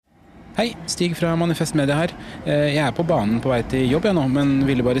Hei, Stig fra Manifest Media her. Jeg på banen på vei til jobb nå, men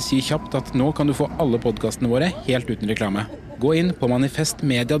ville bare si kjapt at nå kan du få alle podcastene våre helt uten reklame. Gå inn på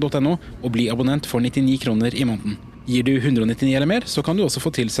manifestmedia.no og bli abonnent for 99 kroner i måneden. Gir du 199 eller mer, så kan du også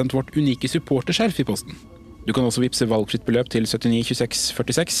få tilsendt vårt unike supporterskjerf i posten. Du kan også vippse valgfritt beløp til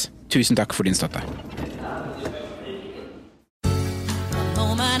 792646. Tusen takk for din støtte.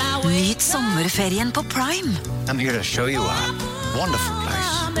 Nyt sommerferien på Prime. I'm here to show you a wonderful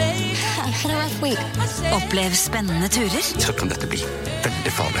place. Opplev spennende turer. Så kan dette bli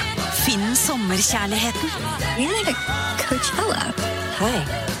veldig farlig. Finn sommerkjærligheten. Coachella. Hei.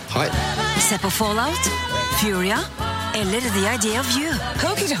 Se på Fallout, Furia eller The Idea of You.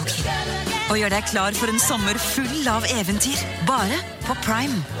 Og gjør deg klar for en sommer full av eventyr. Bare på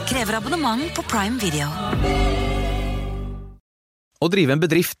Prime. Krever abonnement på Prime Video. Å drive en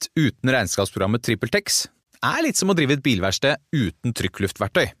bedrift uten regnskapsprogrammet TrippelTex litt som å drive et bilverksted uten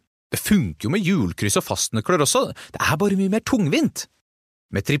trykkluftverktøy. Det funker jo med hjulkryss og fastnøkler også, det bare mye mer tungvint.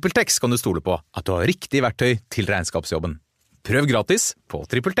 Med TrippelTex kan du stole på at du har riktig verktøy til regnskapsjobben. Prøv gratis på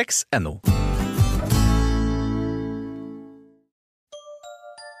trippeltex.no.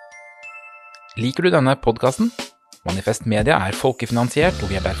 Liker du denne podcasten? Manifest Media folkefinansiert,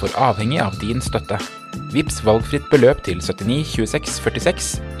 og vi derfor avhengig av din støtte. Vips valgfritt beløp til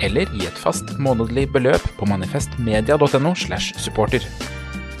 792646, eller gi et fast månedlig beløp på manifestmedia.no/supporter.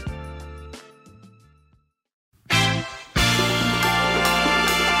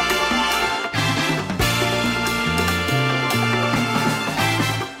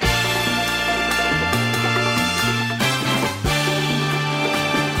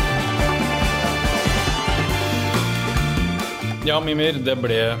 Ja, Mimir, det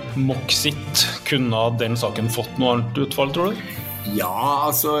ble Moxit. Kunne den saken fått noe annet utfall, tror du? Ja,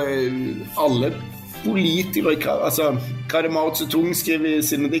 altså, alle politikere, altså, hva det Mao Zedong skriver i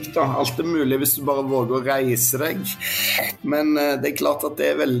sine dikter? Alt mulig hvis du bare våger å reise deg. Men det klart at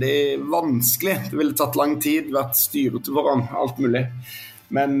det veldig vanskelig. Det ville tatt lang tid, vært styret foran, alt mulig.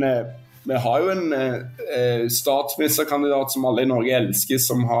 Men vi har jo en statsministerkandidat som alle i Norge elsker,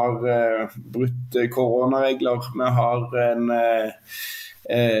 som har brutt koronaregler. Vi har en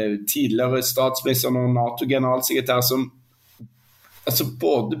tidligere statsminister og NATO-generalsekretær som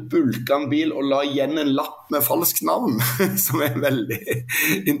både bulka en bil og la igjen en lapp med falsk navn, som en veldig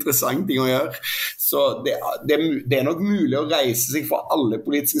interessant ting å gjøre. Så det nok mulig å reise seg for alle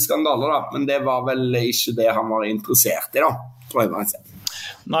politiske skandaler, da, men det var vel ikke det han var interessert i, da, tror jeg bare.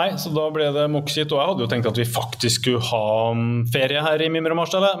 Nei, så da ble det Moxit, og jeg hadde jo tenkt at vi faktisk skulle ha ferie her i Mimir og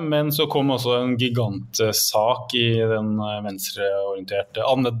Marstedet, men så kom også en gigantsak i den venstreorienterte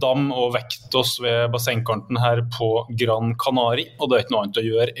Annedam og vekt oss ved bassengkanten her på Gran Canaria, og det ikke noe annet å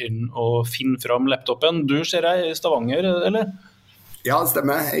gjøre enn å finne fram laptopen. Du ser jeg i Stavanger, eller? Ja, det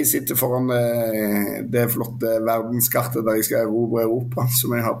stemmer. Jeg sitter foran det flotte verdenskartet der jeg skal erobre Europa, som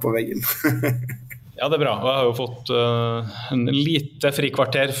jeg har på veggen. Ja, det bra. Jeg har jo fått en lite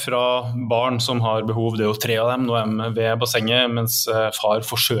frikvarter fra barn som har behov. Det jo 3 av dem. Nå de ved bassenget, mens far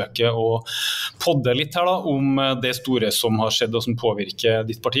forsøker å podde litt her da, om det store som har skjedd og som påvirker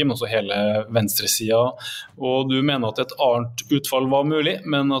ditt parti, men også hele venstresiden. Og du mener at et annet utfall var mulig,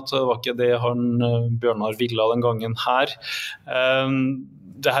 men at det var ikke det Bjørnar ville den gangen her.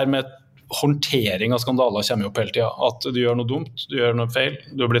 Det her med håndtering av skandaler kommer jo opp hele tiden. At du gjør noe dumt, du gjør noe feil,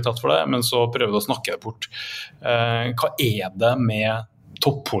 du blir tatt for det, men så prøver du å snakke det bort. Hva det med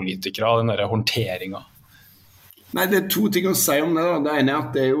toppolitikere, den der håndteringen? Nei, det 2 ting å si om det da. Det ene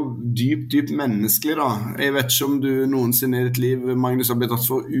at det jo dypt menneskelig da. Jeg vet ikke om du noensinne i ditt liv, Magnus, har blitt tatt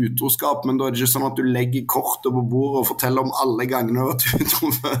for utroskap, men da det ikke sånn at du legger kortet på bordet og forteller om alle gangene du har vært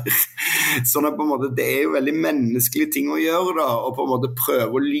utro før. Sånn at på en måte, det jo veldig menneskelige ting å gjøre da, og på en måte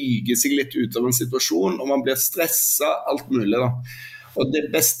prøve å lyge seg litt ut av en situasjon, og man blir stresset, alt mulig da. Og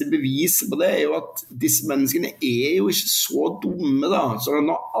det beste beviset på det jo at disse menneskene jo ikke så dumme da, så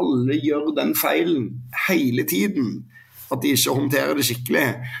når alle gjør den feilen hele tiden, at de ikke håndterer det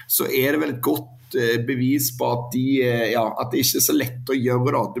skikkelig, så det vel et godt bevis på at at det ikke så lett å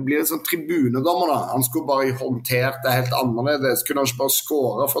gjøre da. Det blir en sånn tribunedommer da, han skulle bare håndtert det helt annerledes, kunne han ikke bare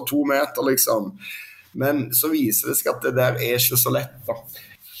skåre fra 2 meter liksom, men så viser det seg at det der ikke så lett da.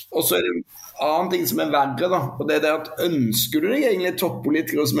 Og så det annen ting som verre da, og det at ønsker du deg egentlig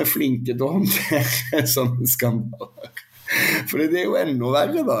toppolitikere som flinke til å håndtere sånne skandaler? For det jo enda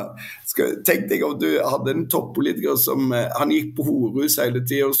verre da. Tenk deg om du hadde en toppolitiker som, han gikk på horhus hele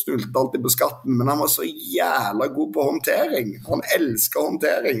tiden og snulte alltid på skatten, men han var så jævla god på håndtering. Han elsket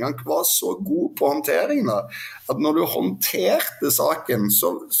håndtering. Han var så god på håndtering da, at når du håndterte saken,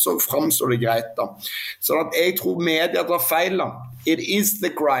 så framstår det greit da. Sånn at jeg tror media drar feil da. It is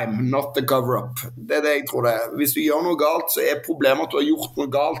the crime, not the cover-up. Det det jeg tror det. Hvis du gjør noe galt, så problemet at du har gjort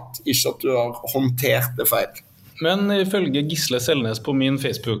noe galt, ikke at du har håndtert det feil. Men ifølge Gisle Selnes på min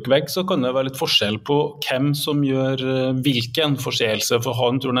Facebook-vegg så kan det være litt forskjell på hvem som gjør hvilken forseelse, for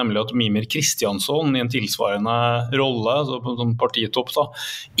han tror nemlig at Mimir Kristiansson i en tilsvarende rolle, altså på en partitopp da,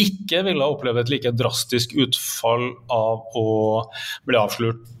 ikke ville ha opplevd et like drastisk utfall av å bli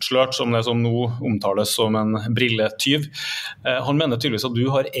avslørt som det som nå omtales som en brilletyv. Han mener tydeligvis at du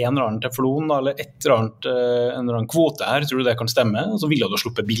har en eller annen teflon eller en eller annen kvote her, tror du det kan stemme? Så ville du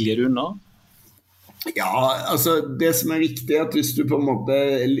sluppet billigere unna? Ja, altså det som viktig at hvis du på en måte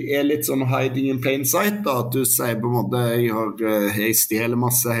litt sånn hiding in plain sight da, at du sier på en måte jeg stjeler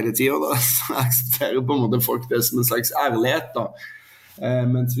masse hele tiden da, så aksepterer på en måte folk det som en slags ærlighet da,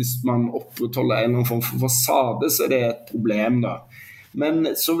 mens hvis man opprettholder en eller annen form for fasade så det et problem da.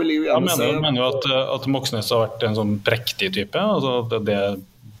 Men så vil jeg jo gjerne si mener jo at Moxnes har vært en sånn prektig type, altså det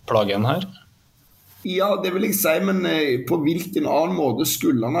plagen her? Ja, det vil jeg si, men på hvilken annen måte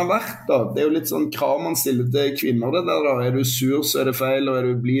skulle han ha vært da? Det jo litt sånn krav man stiller til kvinner det der da. Du sur, så det feil, og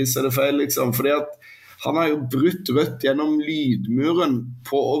du blid, så det feil, liksom. Fordi at han har jo brutt rødt gjennom lydmuren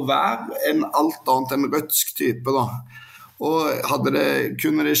på å være en alt annet enn rødsk type da. Og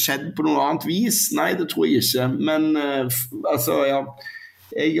kunne det skjedd på noe annet vis? Nei, det tror jeg ikke. Men altså, ja,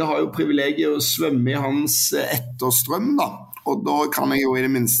 jeg har jo privilegiet å svømme i hans etterstrøm da. Og da kan jeg jo i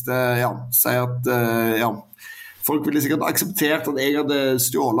det minste si at folk ville sikkert akseptert at jeg hadde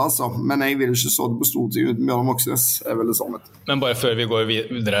stjålet altså, men jeg ville ikke stå det på Stortinget uten Bjørn Moxnes, veldig sannhet. Men bare før vi går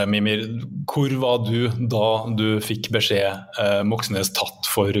videre, Mimir, hvor var du da du fikk beskjed Moxnes tatt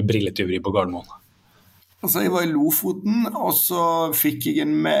for brilletyveri på Gardermoen? Altså, jeg var i Lofoten, og så fikk jeg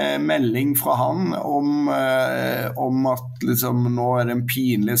en melding fra han om at liksom, nå det en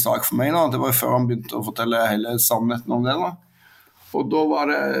pinlig sak for meg da. Det var før han begynte å fortelle hele sannheten om det da. Og da var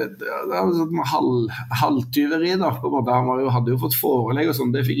det var sånn halvtyveri da, på en måte. Han hadde jo fått forelegg og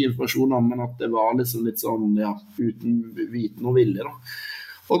sånn, det fikk jeg informasjon om, men at det var liksom litt sånn, ja, uten viten og vilje da.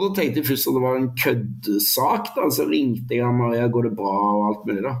 Og da tenkte jeg først at det var en køddesak da, så ringte jeg han og jeg går det bra og alt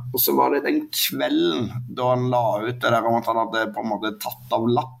mulig da. Og så var det den kvelden da han la ut det der om at han hadde på en måte tatt av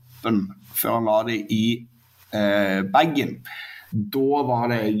lappen før han la det i baggen. Da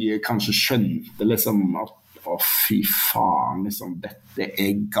var det jeg kanskje skjønte liksom at fy faen, liksom, dette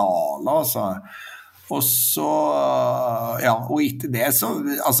gale, altså. Og så, ja, og etter det så,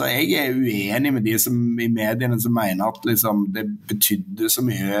 altså, jeg uenig med de som i mediene som mener at liksom, det betydde så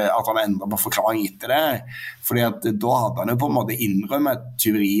mye at han endret på forklaring etter det, fordi at da hadde han jo på en måte innrømmet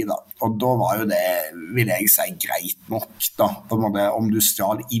tyveri da, og da var jo det, vil jeg si, greit nok da, på en måte, om du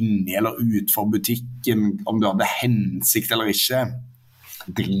stjal inni eller ut for butikken, om du hadde hensikt eller ikke,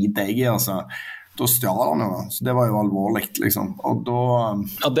 drit jeg i, altså. Da stjal han jo, så det var jo alvorlig liksom. Og da...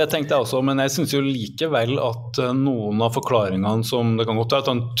 Ja, det tenkte jeg også, men jeg synes jo likevel at noen av forklaringene som det kan godt være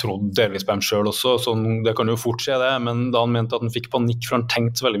at han trodde delvis på dem selv også, sånn, det kan jo fort skje det, men da han mente at han fikk panikk for han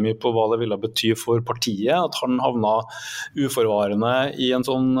tenkte veldig mye på hva det ville bety for partiet, at han havnet uforvarende i en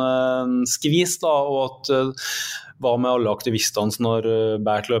sånn skvis da, og at hva med alle aktivistene som har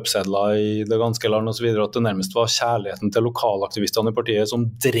bært løpsedler i det ganske land og så videre, at det nærmest var kjærligheten til lokalaktivistene i partiet som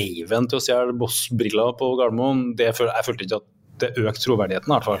drev en til å stjele bossbriller på Gardermoen. Jeg følte ikke at det økte troverdigheten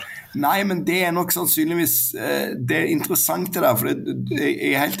i hvert fall. Nei, men det nok sannsynligvis, det interessant det der, for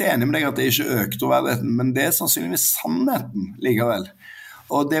jeg helt enig med deg at det ikke økte troverdigheten, men det sannsynligvis sannheten likevel.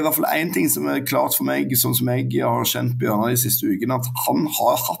 Og det i hvert fall en ting som klart for meg, sånn som jeg har kjent Bjørnar de siste ukene, at han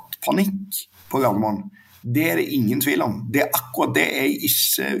har hatt panikk på Gardermoen. Det det ingen tvil om. Det akkurat det jeg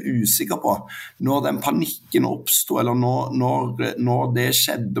ikke usikker på. Når den panikken oppstod, eller når det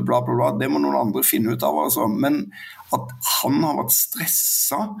skjedde, bla bla bla, det må noen andre finne ut av, altså. Men at han har vært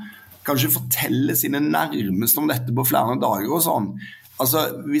stresset, kanskje fortelle sine nærmeste om dette på flere dager og sånn. Altså,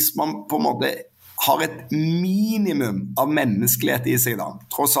 hvis man på en måte har et minimum av menneskelighet i seg da,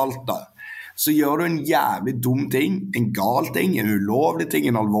 tross alt da, så gjør du en jævlig dum ting, en gal ting, en ulovlig ting,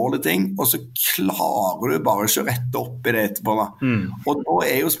 en alvorlig ting, og så klarer du bare ikke å rette opp i det etterpå da. Og da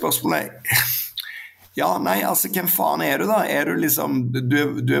jo spørsmålet, ja, nei, altså, hvem faen du da? Du liksom,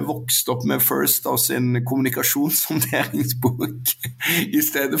 du vokst opp med First av sin kommunikasjonshåndteringsbok i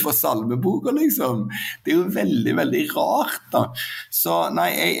stedet for salmeboka, liksom. Det jo veldig, veldig rart da. Så nei,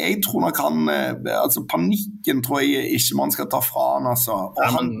 jeg tror nok altså panikken tror jeg ikke man skal ta fra han, altså.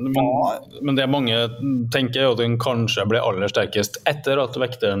 Men det mange tenker jo at den kanskje ble aller sterkest etter at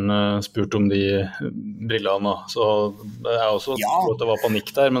vekteren spurte om de brillene. Så jeg også tror at det var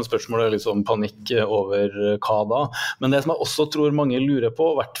panikk der, men spørsmålet liksom panikk over hva da? Men det som jeg også tror mange lurer på,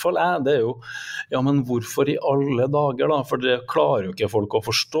 i hvert fall det jo, ja, men hvorfor i alle dager da? For det klarer jo ikke folk å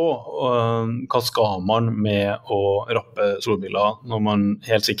forstå. Hva skal man med å rappe solbriller når man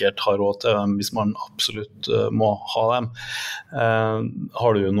helt sikkert har råd til dem hvis man absolutt må ha dem.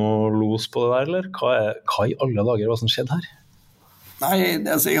 Har du noe los på det der, eller? Hva i alle dager, hva som skjedde her? Nei,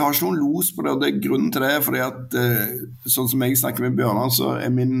 altså jeg har ikke noen los på det, og det grunnen til det fordi at sånn som jeg snakker med Bjørnar, så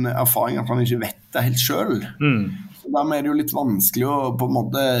min erfaring at han ikke vet det helt selv. Så dermed det jo litt vanskelig å på en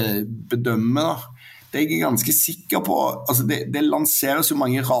måte bedømme da. Det jeg ganske sikker på, altså det lanseres jo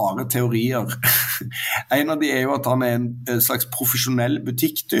mange rare teorier. En av de jo at han en slags profesjonell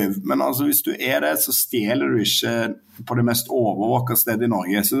butikktyv, men altså hvis du det, så stjeler du ikke på det mest overvåkede stedet i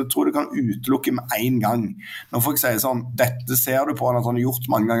Norge, så jeg tror du kan utelukke med en gang. Når folk sier sånn, dette ser du på at han har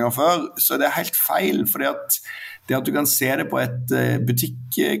gjort mange ganger før, så det helt feil, fordi at det at du kan se det på et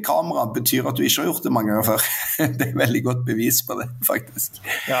butikkamera betyr at du ikke har gjort det mange ganger før. Det veldig godt bevis på det, faktisk.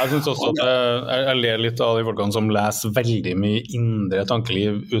 Ja, jeg synes også at jeg ler litt av de folkene som leser veldig mye indre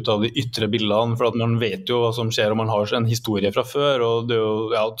tankeliv ut av de ytre bildene, for at man vet jo hva som skjer om man har en historie fra før, og det jo,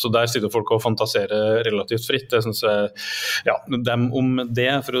 ja, så der sitter folk og fantaserer relativt fritt. Det synes jeg, ja, dem om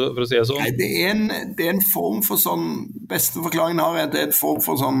det, for å si det sånn. Nei, det en form for sånn, beste forklaringen har det en form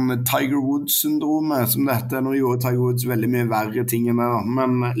for sånn Tiger Woods-syndrome, som det heter. Nå gjorde Tiger Woods veldig mye verre ting enn det,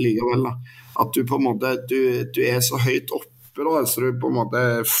 men likevel da, at du på en måte, du så høyt oppe da, så du på en måte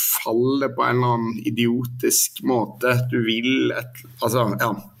faller på en eller annen idiotisk måte, du vil, altså,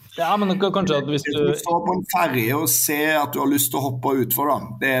 ja. Ja, men kanskje at hvis du står på en ferie og ser at du har lyst til å hoppe utfor da,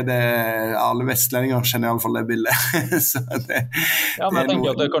 det alle vestlendinger kjenner i alle fall det bildet. Så ja, men jeg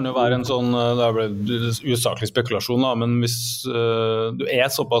tenker at det kan jo være en sånn, det ble usaklig spekulasjon da, men hvis du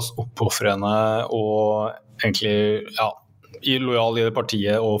såpass oppofrende og egentlig, ja, lojal i det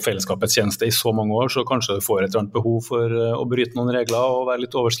partiet og fellesskapets tjeneste i så mange år, så kanskje du får et eller annet behov for å bryte noen regler og være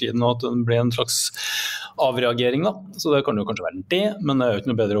litt overskridende, og at det blir en slags avreagering da. Så det kan jo kanskje være det, men det jo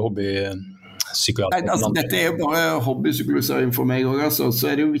ikke noe bedre hobbypsykiater. Nei, altså, dette jo bare hobbypsykologisering for meg også, så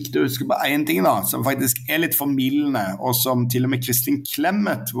det jo viktig å huske på en ting da, som faktisk litt formildende, og som til og med Kristin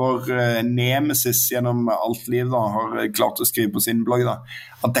Clemet, vår nemesis gjennom alt liv da, har klart å skrive på sin blogg da,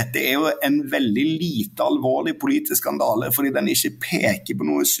 at dette jo en veldig lite alvorlig politisk skandale, fordi den ikke peker på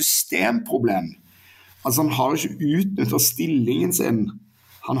noe systemproblem. Altså han har ikke utnyttet stillingen sin,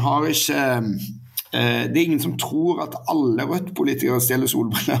 han har ikke... Det ingen som tror at alle rødt-politikere stjeler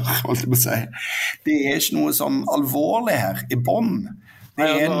solbriller, holdt jeg på å si. Det ikke noe sånn alvorlig her i bånd.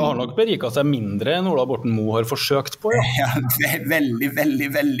 Han har nok beriket seg mindre enn Ola Borten Moe har forsøkt på. Ja,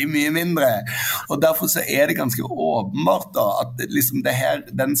 veldig mye mindre. Og derfor så det ganske åpenbart da, at liksom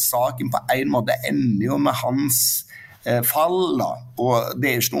den saken på en måte ender jo med hans fall da. Og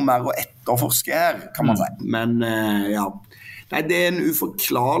det ikke noe mer å etterforske her, kan man si. Men ja... Nei, det en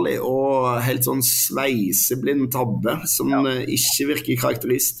uforklarlig og helt sånn sveiseblind tabbe som ikke virker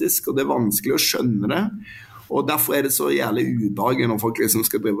karakteristisk, og det vanskelig å skjønne det. Og derfor det så jævlig ubehagelig når folk liksom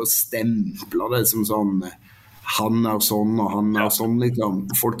skal drive og stemple det som sånn han sånn og han sånn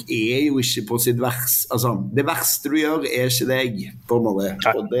liksom. Folk jo ikke på sitt verste. Altså, det verste du gjør ikke deg, på en måte.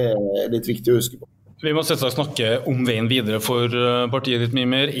 Og det litt viktig å huske på. Vi må selvsagt snakke om veien videre for partiet ditt,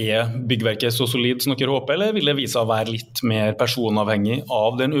 Mimer. Byggverket så solid som dere håper, eller vil det vise å være litt mer personavhengig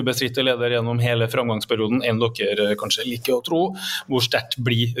av den ubestridte leder gjennom hele framgangsperioden enn dere kanskje liker å tro? Hvor sterkt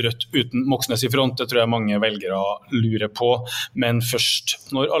blir Rødt uten Moxnes i front? Det tror jeg mange velgere lurer på. Men først,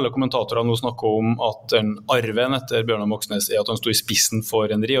 når alle kommentatorer nå snakker om at den arven etter Bjørnar Moxnes at han stod i spissen for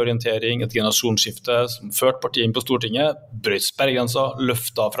en reorientering, et generasjonsskifte som førte partiet inn på Stortinget, brøt sperregrensa,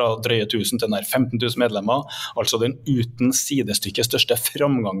 løfta fra drøye 1000 til nær 15 000 medlemmer, altså den uten sidestykke største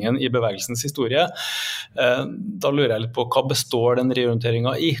framgangen i bevegelsens historie. Da lurer jeg litt på hva består den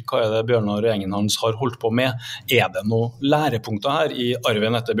reorienteringen i? Hva det Bjørnar og gjengen hans har holdt på med? Det noen lærepunkter her i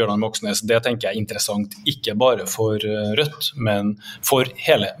arven etter Bjørnar Moxnes? Det tenker jeg interessant, ikke bare for Rødt, men for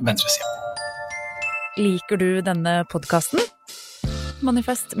hele venstresiden. Liker du denne podcasten?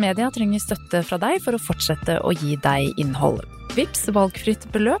 Manifest Media trenger støtte fra deg for å fortsette å gi deg innhold. Vips valgfritt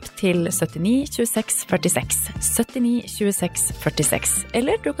beløp til 79 26 46. 79 26 46.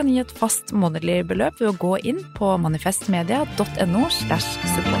 Eller du kan gi et fast månedlig beløp ved å gå inn på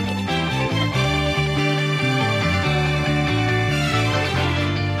manifestmedia.no/supporter.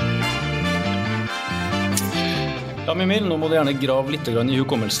 Ja, Ja, Mimir, nå må du gjerne grave litt I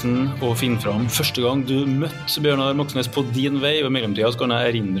hukommelsen og finne fram første gang du møtte Bjørnar Moxnes på din vei, og I mellomtiden skal jeg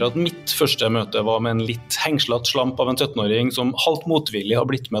erindre at mitt første møte var med en litt hengslatt slamp av en 17-åring som halvt motvillig har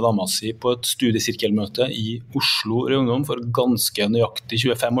blitt med dama si på et studiesirkelmøte I Oslo Ungdom for ganske nøyaktig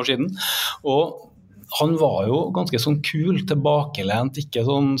 25 år siden, og han var jo ganske sånn kul, tilbakelent,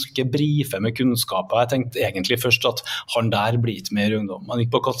 ikke brife med kunnskaper. Jeg tenkte egentlig først at han der blir ikke mer ungdom. Han gikk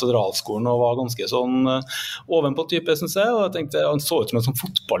på katedralskolen og var ganske sånn ovenpå type, synes jeg, og jeg tenkte, han så ut som en sånn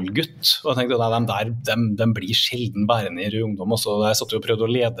fotballgutt, og jeg tenkte, nei, de blir sjelden bærende I ungdom, og så jeg satt jo og prøvde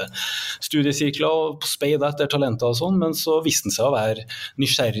å lede studiesirkler og speide etter talenter og sånn, men så viste han seg å være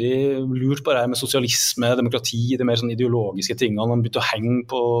nysgjerrig, lurt på det med sosialisme, demokrati, de mer sånn ideologiske tingene. Han begynte å henge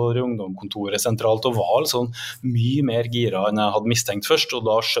på ungdomskontoret sentralt og var sånn mye mer gira enn jeg hadde mistenkt først, og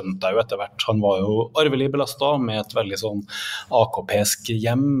da skjønte jeg jo etter hvert, han var jo arvelig belastet med et veldig sånn AKP-sk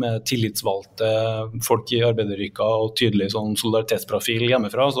hjem, med tillitsvalgte folk I arbeiderrykka og tydelig sånn solidaritetsprofil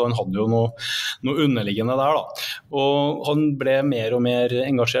hjemmefra, så han hadde jo noe underliggende der da, og han ble mer og mer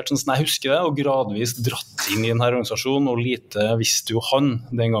engasjert, sånn som jeg husker det, og gradvis dratt inn I denne organisasjonen, og lite visste jo han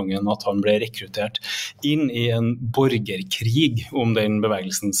den gangen at han ble rekruttert inn I en borgerkrig om den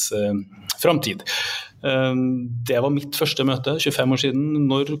bevegelsens framtid. Det var mitt første møte, 25 år siden.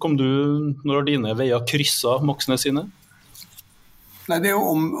 Når har dine veier krysset Moxnes sine? Nei, det jo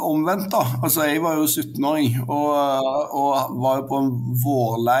omvendt da. Altså, jeg var jo 17-åring og var jo på en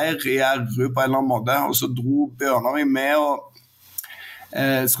vårleir I RU på en eller annen måte, og så dro Bjørnar med og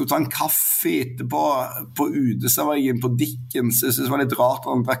skulle ta en kaffe etterpå på uteserveringen på Dickens. Jeg synes det var litt rart at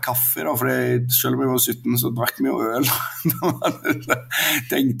han drakk kaffe da, for selv om jeg var 17 så drakk vi jo øl.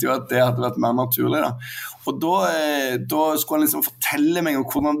 Tenkte jo at det hadde vært mer naturlig da. Og da skulle han liksom fortelle meg om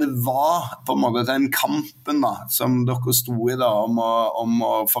hvordan det var på en måte den kampen da, som dere stod I da, om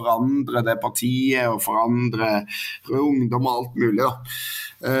å forandre det partiet og forandre ungdom og alt mulig da.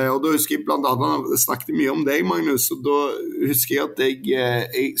 Og da husker jeg blant annet snakket mye om deg, Magnus, og da husker jeg at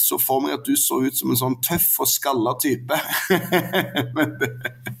jeg så for meg at du så ut som en sånn tøff og skallet type.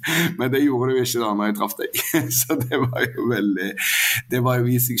 men det gjorde du ikke da når jeg traff deg. Så det var jo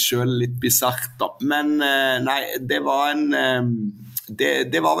I seg selv litt bizarrt da. Men nei, det var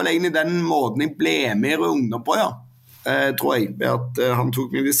det var vel egentlig den måten jeg ble med I ungdom på, ja. Tror jeg, at han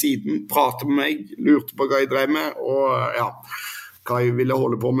tok meg ved siden, pratet med meg, lurte på hva jeg drev med, og ja, hva jeg ville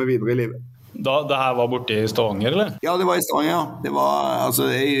holde på med videre I livet. Det her var borte I Stavanger, eller? Ja, det var I Stavanger, ja. Det var, altså,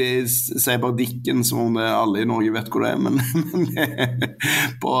 jeg sier bare Dicken, som om alle I Norge vet hvor det men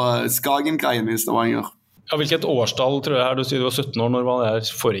på Skagenkaien I Stavanger. Ja, hvilket årstall tror jeg her? Du sier du var 17 år, når var det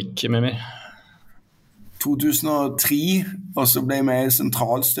her forrige, Mimir? 2003, og så ble jeg med I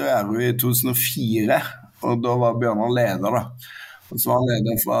sentralstyret I 2004, og da var Bjørnar leder da. Og så var han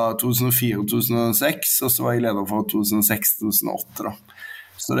leder fra 2004-2006, og så var jeg leder fra 2006-2008 da.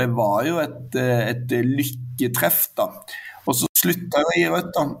 Så det var jo et lykketreff da. Og så sluttet jeg I Rødt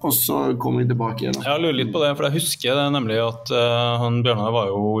da, og så kom jeg tilbake igjen. Jeg lurer litt på det, for jeg husker det nemlig at Bjørnar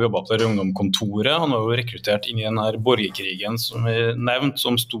var jo jobbet på det ungdomskontoret. Han var jo rekruttert inn I den her borgerkrigen som vi nevnt,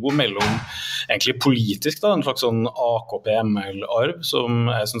 som stod mellom egentlig politisk da, en slags sånn AKP-ML-arv, som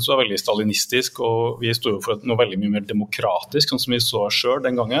jeg synes var veldig stalinistisk, og vi stod jo for noe veldig mye mer demokratisk, sånn som vi så selv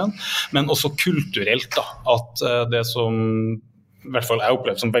den gangen, men også kulturelt da, at det som I hvert fall jeg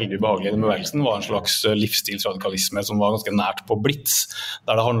opplevde som veldig ubehagelig I den bevegelsen var en slags livsstilsradikalisme som var ganske nært på blitz,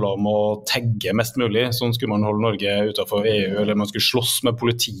 der det handlet om å tagge mest mulig, sånn skulle man holde Norge utenfor EU, eller man skulle slåss med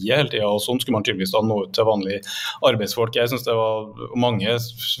politiet hele tiden, og sånn skulle man tydeligvis da nå ut til vanlige arbeidsfolk. Jeg synes det var mange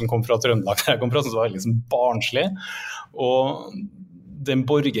som kom fra Trøndelag, der jeg kom fra, som var veldig sånn barnslig, og den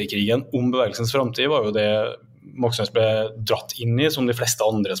borgerkrigen om bevegelsens fremtid var jo det Moxnes ble dratt inn I, som de fleste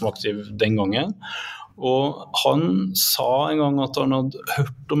andre som var aktiv den gangen. Og han sa en gang at han hadde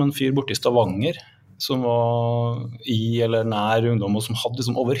hørt om en fyr borte I Stavanger som var I eller nær ungdom og som hadde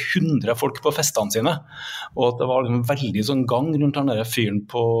liksom over 100 folk på festene sine og at det var liksom veldig sånn gang rundt den der fyren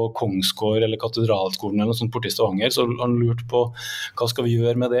på Kongsgård eller Katedralskolen eller noe sånt borte I Stavanger så han lurte på hva skal vi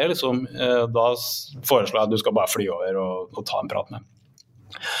gjøre med det liksom. Da foreslår jeg at du skal bare fly over og ta en prat med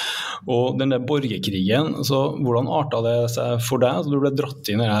og den der borgerkrigen så hvordan artet det seg for deg? Så du ble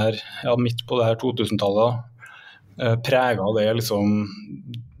dratt inn I det her ja, midt på det her 2000-tallet preget av det liksom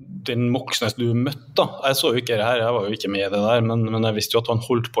den Moxnes du møtte da. Jeg så jo ikke det her, jeg var jo ikke med I det der men jeg visste jo at han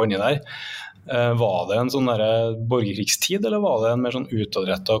holdt på inni der var det en sånn der borgerkrigstid eller var det en mer sånn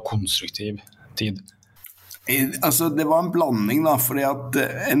utadrettet konstruktiv tid? Altså, det var en blanding da, fordi at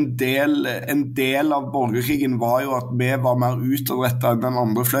en del av borgerkrigen var jo at vi var mer utadrettet enn den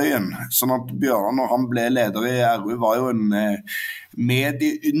andre fløyen. Sånn at Bjørnar, når han ble leder I RU, var jo en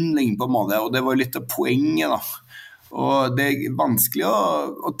medieyndling på en måte, og det var jo litt av poenget da. Og det vanskelig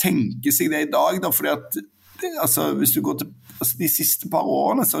å tenke seg det I dag, da, fordi at hvis du går til de siste par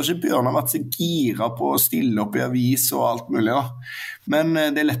årene, så har ikke Bjørnar vært så gira på å stille opp I avis og alt mulig, da. Men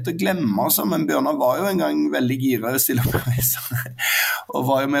det lett å glemme, altså. Men Bjørnar var jo en gang veldig gira å stille opp I avis. Og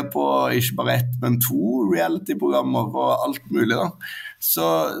var jo med på ikke bare 1, men 2 reality-programmer og alt mulig, da.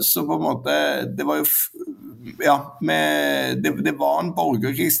 Så på en måte, det var jo det var en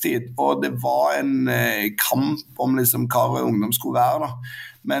borgerkrigstid, og det var en kamp om liksom hva ungdom skulle være, da.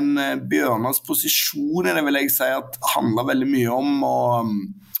 Men Bjørnars posisjon det vil jeg si at handler veldig mye om å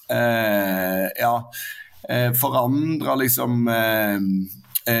forandre liksom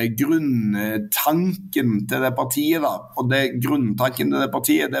grunntanken til det partiet da. Og det grunntanken til det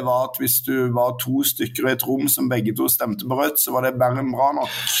partiet det var at hvis du var 2 stykker I et rom som begge 2 stemte på rødt, så var det bare en bra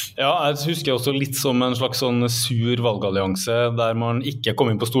nok. Ja, jeg husker også litt som en slags sånn sur valgallianse der man ikke kom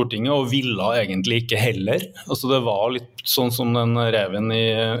inn på Stortinget og ville egentlig ikke heller. Altså det var litt sånn som den reven I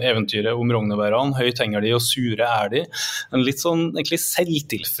eventyret om Rognebærene, høyt henger de og sure de. En litt sånn egentlig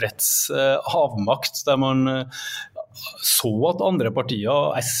selvtilfreds avmakt der man så at andre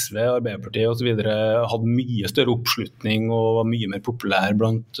partier, SV, Arbeiderpartiet og så videre, hadde mye større oppslutning og var mye mer populær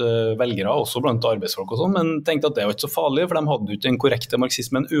blant velgere, også blant arbeidsfolk og sånn, men tenkte at det var ikke så farlig, for de hadde jo ikke den korrekte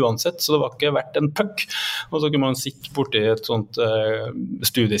marxismen uansett, så det var ikke verdt en puck. Og så kunne man sitte borti et sånt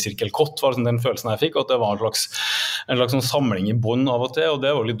studiesirkelkott, var den følelsen jeg fikk, at det var en slags sånn samling I bånd av og til, og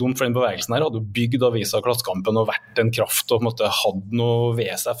det var litt dumt, for den bevegelsen her hadde jo bygd avisa Klassekampen og vært en kraft og på en måte hadde noe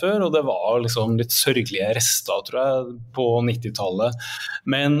ved seg før, og det var liksom litt sørgelige rester, tror jeg, på 90-tallet,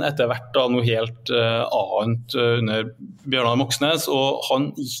 men etter hvert da noe helt annet under Bjørnar Moxnes, og han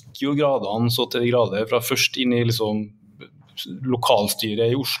gikk jo gradene så til de grader fra først inn I liksom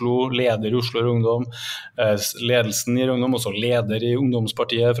lokalstyret I Oslo, leder I Oslo Ungdom, ledelsen I Ungdom, og så leder I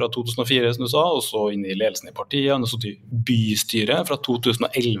Ungdomspartiet fra 2004, som du sa, og så inn I ledelsen I partiet, og så til bystyret fra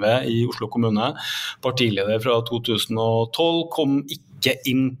 2011 I Oslo kommune, partileder fra 2012, kom ikke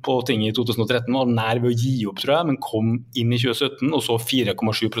inn på ting I 2013, og nær ved å gi opp, tror jeg, men kom inn I 2017, og så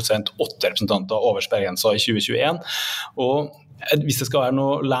 4,7%, 8 representanter over sperregrensa I 2021, og hvis det skal være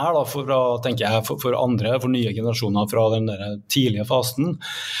noe lær da, tenker jeg, for andre, for nye generasjoner fra den der tidlige fasen,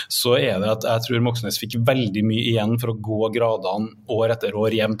 så det at jeg tror Moxnes fikk veldig mye igjen for å gå gradene år etter år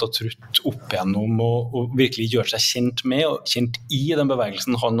jevnt og trutt opp igjennom og virkelig gjøre seg kjent med og kjent I den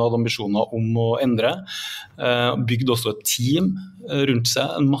bevegelsen han hadde ambisjoner om å endre. Bygde også et team rundt seg,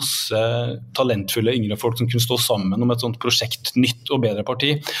 en masse talentfulle yngre folk som kunne stå sammen om et sånt prosjekt, nytt og bedre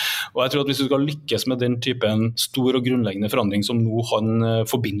parti. Og jeg tror at hvis du skal lykkes med den typen stor og grunnleggende forandring som nå han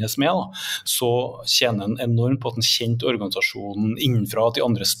forbindes med, da, så tjener han enormt på at han kjente organisasjonen innenfra, at de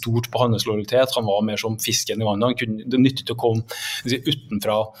andre stort på hans lojalitet. Han var mer som fisken I vannet. Det nyttet å komme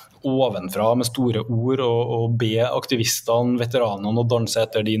utenfra, ovenfra med store ord og be aktivistene, veteranene å danse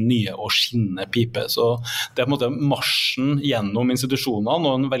etter de nye og skinnende pipe. Så det på en måte marsjen gjennom institusjonene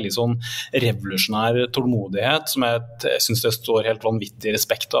og en veldig sånn revolusjonær tålmodighet som jeg synes det står helt vanvittig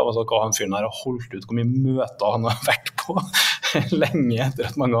respekt av, altså hva han fyren her har holdt ut, hvor mye møter han har vært på lenge etter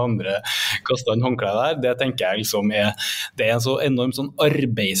at mange andre kastet en håndklæde der. Det tenker jeg liksom det en så enormt sånn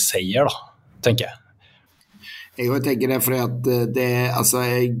arbeidsseier da, tenker jeg. Jeg tenker det fordi at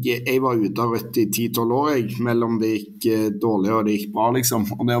jeg var ute av rødt I 10-12 år, mellom det gikk dårlig og det gikk bra, liksom.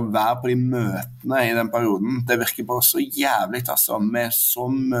 Og det å være på de møtene I den perioden, det virker bare så jævlig, altså, med så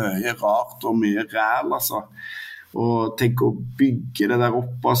mye rart og mye ræl, altså. Og tenk å bygge det der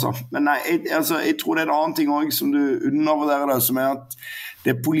opp, altså. Men nei, jeg tror det en annen ting også som du undervurderer det, som at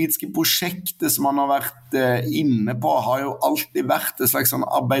det politiske prosjektet som man har vært inne på, har jo alltid vært et slags sånn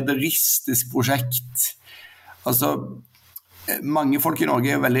arbeideristisk prosjekt. Altså, mange folk I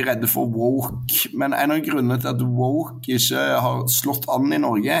Norge veldig redde for woke, men en av grunnene til at woke ikke har slått an I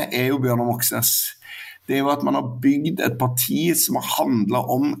Norge jo Bjørnar Moxnes. Det jo at man har bygd et parti som har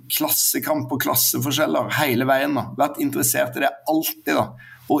handlet om klassekamp og klasseforskjeller hele veien, da. Vært interessert I det alltid, da.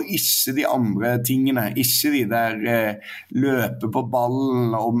 Og ikke de andre tingene, ikke de der løpe på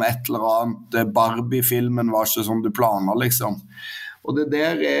ballen om et eller annet, Barbie-filmen var ikke som du planer, liksom. Og det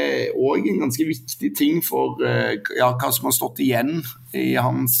der også en ganske viktig ting for hva som har stått igjen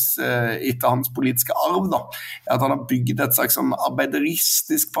etter hans politiske arv, da. At han har bygd et slags sånn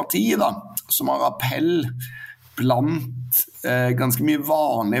arbeideristisk parti, da, som har appell blant ganske mye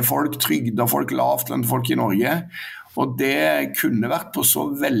vanlige folk, trygda folk, lavtlønte folk I Norge. Og det kunne vært på så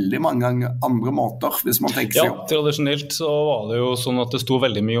veldig mange andre måter, hvis man tenker seg. Ja, tradisjonelt så var det jo sånn at det sto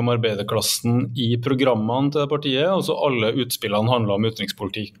veldig mye om arbeiderklassen i programmene til det partiet, og så alle utspillene handlet om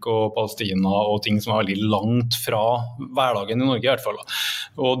utenrikspolitikk og Palestina og ting som var veldig langt fra hverdagen i Norge i hvert fall.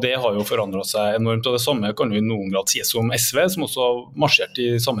 Og det har jo forandret seg enormt, og det samme kan jo i noen grad sies om SV, som også har marsjert i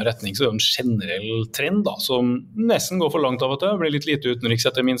samme retning, så det er jo en generell trend da, som nesten går for langt av og til, blir litt lite utenriks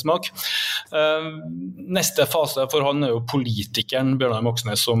etter min smak. Neste fase for han er jo politikeren Bjørnar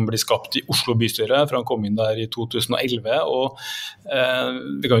Moxnes som blir skapt i Oslo bystyre, for han kom inn der i 2011, og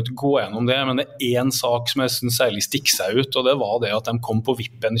vi kan jo ikke gå gjennom det, men det er en sak som jeg synes særlig stikker seg ut, og det var det at de kom på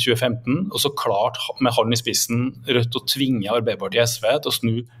vippen i 2015, og så klart med han i spissen Rødt å tvinge Arbeiderpartiet SV til å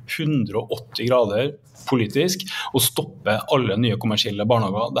snu 180 grader politisk og stoppe alle nye kommersielle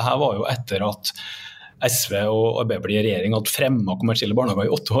barnehager. Dette var jo etter at SV og Arbeiderpartiet i regjering hadde fremmet kommersielle barnehager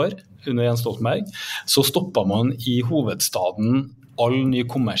i 8 år under Jens Stoltenberg, så stoppet man i hovedstaden all ny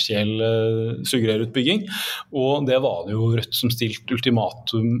kommersiell sugerørutbygging, og det var det jo Rødt som stilte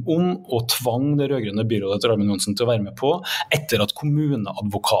ultimatum om og tvang det rødgrønne byrådet til Raymond Johansen til å være med på, etter at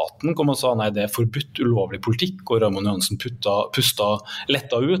kommuneadvokaten kom og sa nei, det er forbudt ulovlig politikk, og Raymond Johansen pusta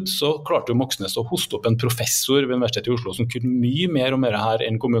letta ut, så klarte jo Moxnes å hoste opp en professor ved Universitetet i Oslo som kunne mye mer og mer her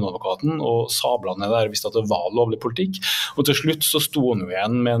enn kommuneadvokaten, og sabla ned der visste at det var lovlig politikk, og til slutt så sto han jo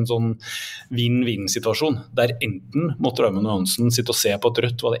igjen med en sånn vinn-vinn-situasjon, der enten måtte Raymond Johansen sitte å se på at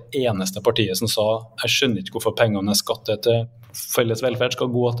Rødt var det eneste partiet som sa jeg skjønner ikke hvorfor pengene er skattet til felles velferd skal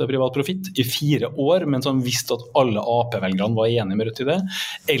gå til privat profitt i 4 år, men som visste at alle AP-velgerne var enige med Rødt i det.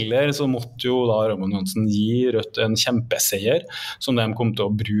 Eller så måtte jo da Raymond Johansen gi Rødt en kjempeseier som de kom til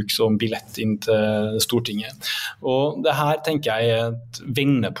å bruke som billett inn til Stortinget. Og det her tenker jeg er et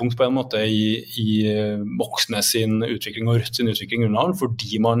vendepunkt på en måte i Moxnes sin utvikling og Rødt sin utvikling under han,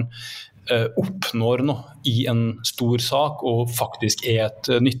 fordi man oppnår noe i en stor sak og faktisk er et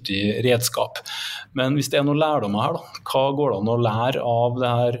nyttig redskap. Men hvis det er noe lærdommer her, da, hva går det an å lære av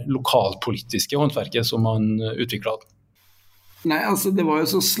det her lokalpolitiske håndverket som man utviklet? Nei, altså det var jo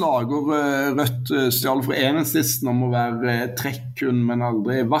så slagord Rødt stjal fra enhetsisten om å være trekkhund, men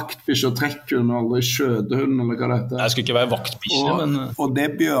aldri vaktbikkje og trekkhund, og aldri skjødehund, eller hva det heter. Jeg skulle ikke være vaktbikkje, men... Og det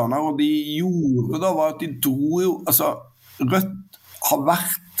Bjørnar og de gjorde da, var at de dro jo... Altså, Rødt har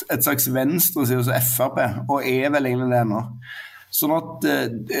vært et slags venstre, sier også FRP, og er vel egentlig det nå. Sånn at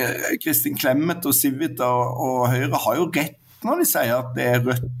Kristin Clemet og Civita og Høyre har jo rett når de sier at det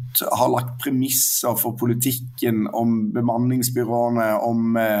Rødt har lagt premisser for politikken om bemanningsbyråene,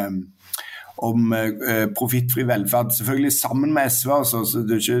 om profittfri velferd, selvfølgelig sammen med SV, altså, så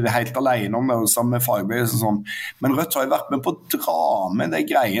du er ikke helt alene om det, og sammen med fagbevegelsen og sånn. Men Rødt har jo vært med på å dra med de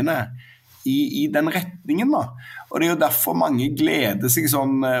greiene i den retningen da. Og det er jo derfor mange gleder seg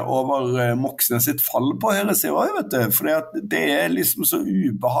sånn over Moxnes sitt fall på Høyre sier også, vet du, for det er liksom så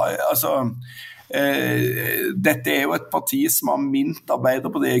ubehag, altså dette er jo et parti som har minnet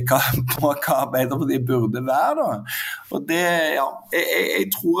Arbeiderpartiet på hva Arbeiderpartiet burde være da. Og det, ja, jeg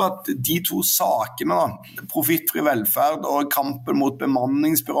tror at de to sakene da, profittfri velferd og kampen mot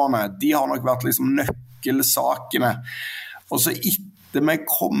bemanningsbyråene, de har nok vært liksom nøkkelsakene. Og så det vi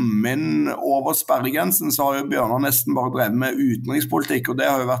kom inn over sperregrensen, så har jo Bjørnar nesten bare drevet med utenrikspolitikk, og det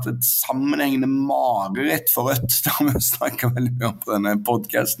har jo vært et sammenhengende mareritt for Rødt, det har vi jo snakket veldig mye om på denne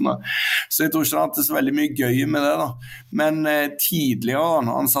podcasten. Så jeg tror ikke det er så veldig mye gøy med det da. Men tidligere,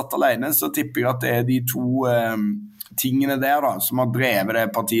 når han satt alene, så tipper jeg at det er de to tingene der da, som har drevet det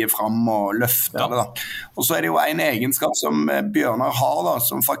partiet fram og løftet det da. Og så er det jo en egenskap som Bjørnar har da,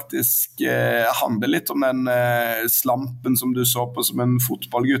 som faktisk handler litt om den slampen som du så på som en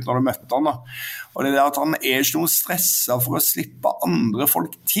fotballgutt når du møtte han da. Og det er at han er ikke noe stresset for å slippe andre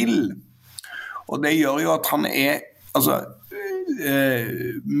folk til. Og det gjør jo at han er, altså,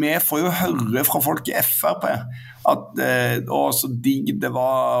 vi får jo høre fra folk i FRP at så digg det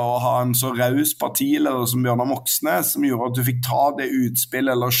var å ha en så raus partileder som Bjørnar Moxnes, som gjorde at du fikk ta det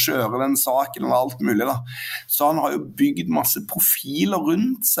utspillet eller kjøre den saken eller alt mulig da. Så han har jo bygd masse profiler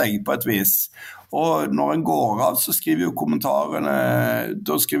rundt seg på et vis. Og når han går av, så skriver jo kommentarene,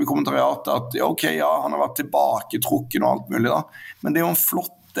 da skriver kommentariatet at ok, ja, han har vært tilbaketrukken og alt mulig da. Men det er jo en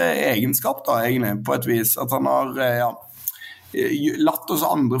flott egenskap da, egentlig, på et vis, at han har, ja, latt oss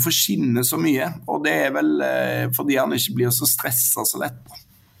andre få skinne så mye, og det er vel fordi han ikke blir så stresset så lett.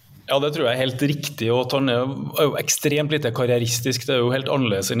 Ja, det tror jeg er helt riktig, og han er jo ekstremt lite karrieristisk, det er jo helt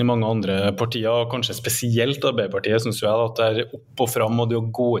annerledes enn i mange andre partier, kanskje spesielt Arbeiderpartiet, synes jeg, at det er opp og fram, og det å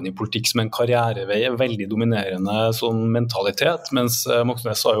gå inn i politikk som en karrierevei er veldig dominerende sånn mentalitet, mens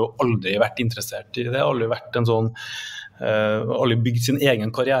Moxnes har jo aldri vært interessert i det, aldri vært en sånn aldri bygd sin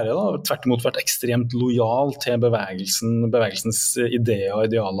egen karriere da, tvert imot vært ekstremt lojal til bevegelsens ideer og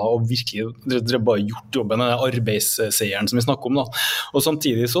idealer, og virkelig bare gjort jobben, den arbeidsseieren som vi snakker om da. Og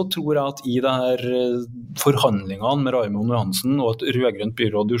samtidig så tror jeg at i det her forhandlingene med Raymond Johansen og et rødgrønt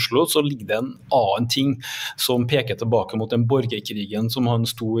byråd i Oslo, så ligger det en annen ting som peker tilbake mot den borgerkrigen som han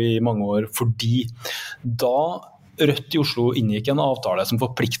sto i mange år, fordi da Rødt i Oslo inngikk en avtale som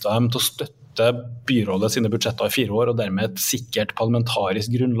forpliktet dem til å støtte byrådet sine budsjetter i 4 år, og dermed et sikkert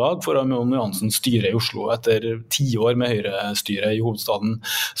parlamentarisk grunnlag for Raymond Johansen styre i Oslo. Etter 10 år med høyrestyre i hovedstaden,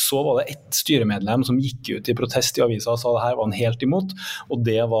 så var det ett styremedlem som gikk ut i protest i avisa og sa det her var han helt imot, og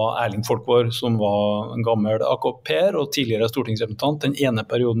det var Erling Folkvår, som var en gammel AKP-er og tidligere stortingsrepresentant, den ene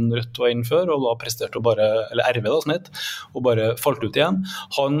perioden Rødt var innenfor, og da presterte å bare, eller RV da, snitt, og bare falt ut igjen.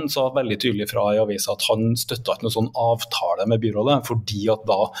 Han sa veldig tydelig fra i avisa at han støttet ikke noen sånn avtale med byrådet, fordi at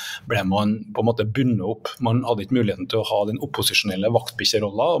da ble man på en måte bundet opp. Man hadde ikke muligheten til å ha den opposisjonelle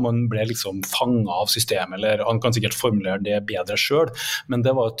vaktbikkjerollen, og man ble liksom fanget av systemet, eller han kan sikkert formulere det bedre selv, men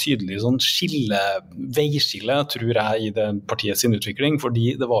det var et tydelig sånn veiskille, tror jeg, i det partiets utvikling,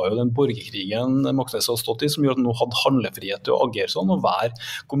 fordi det var jo den borgerkrigen Moxit har stått i, som gjør at nå hadde handlefrihet til å agere sånn, og være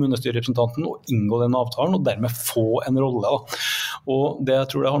kommunestyrerepresentanten, og inngå den avtalen, og dermed få en rolle. Da. Og det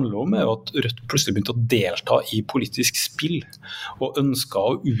jeg tror det handler om, er at Rødt plutselig begynte å delta i politisk spill, og ønsket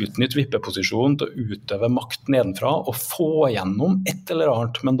å utnytte vippeposisjonen til å utøve makt nedenfra og få gjennom et eller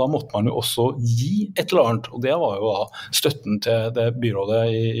annet, men da måtte man jo også gi et eller annet, og det var jo da støtten til det byrådet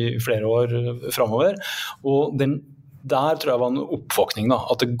i flere år fremover, og der tror jeg var en oppvåkning da,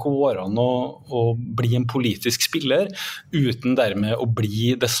 at det går an å bli en politisk spiller uten dermed å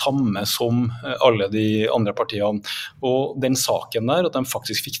bli det samme som alle de andre partiene. Og den saken der, at de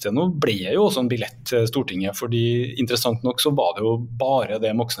faktisk fikk det nå, ble jo også en billett til Stortinget, fordi interessant nok så var det jo bare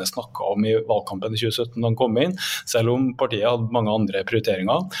det Moxnes snakket om i valgkampen i 2017 da han kom inn, selv om partiet hadde mange andre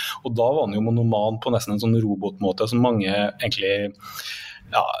prioriteringer. Og da var han jo monoman på nesten en sånn robotmåte som mange egentlig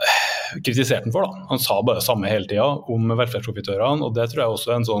kritiserte han for da. Han sa bare samme hele tiden om velferdsprofitørene, og det tror jeg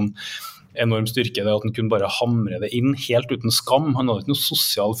også er en sånn enorm styrke, det at han kunne bare hamre det inn helt uten skam. Han hadde ikke noen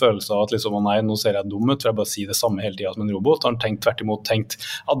sosial følelse av at liksom, nei, nå ser jeg dum ut, for jeg bare sier det samme hele tiden som en robot. Han tvert imot tenkt,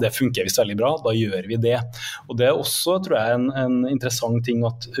 ja, det funker visst veldig bra, da gjør vi det. Og det er også, tror jeg, en interessant ting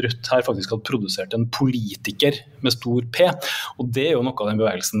at Rødt her faktisk hadde produsert en politiker med stor P, og det er jo noe av den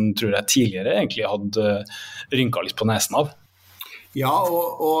bevegelsen, tror jeg, tidligere egentlig hadde rynket litt på nesen av. Ja,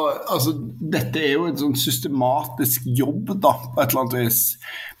 og altså, dette er jo en sånn systematisk jobb da, på et eller annet vis,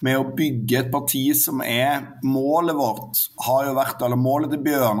 med å bygge et parti som målet vårt har jo vært, eller målet til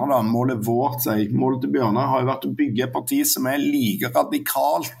Bjørnar da, målet til Bjørnar har jo vært å bygge et parti som like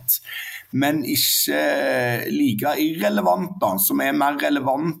radikalt, men ikke like irrelevant da, som mer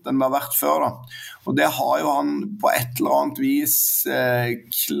relevant enn det har vært før da. Og det har jo han på et eller annet vis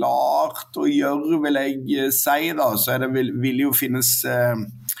klart å gjøre, vil jeg si da, så vil jo finnes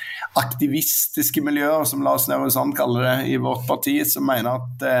aktivistiske miljøer, som Lars Nehru Sand kaller det i vårt parti, som mener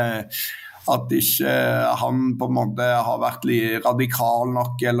at ikke han på en måte har vært radikal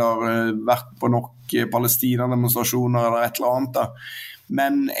nok, eller vært på nok Palestina-demonstrasjoner eller et eller annet da.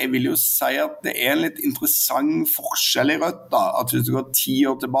 Men jeg vil jo si at det en litt interessant forskjell i Rødt da, at hvis du går 10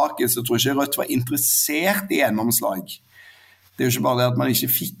 år tilbake, så tror jeg ikke Rødt var interessert i gjennomslag. Det er jo ikke bare det at man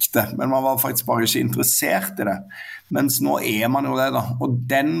ikke fikk det, men man var faktisk bare ikke interessert i det. Mens nå man jo det da, og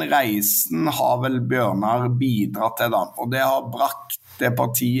den reisen har vel Bjørnar bidratt til da, og det har brakt det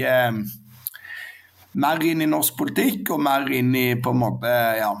partiet mer inn i norsk politikk, og mer inn i på en måte,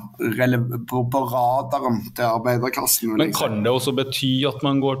 på radaren til arbeiderklassen. Men kan det også bety at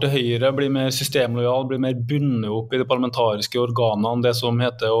man går til høyre, blir mer systemlojal, blir mer bundet opp i de parlamentariske organene, det som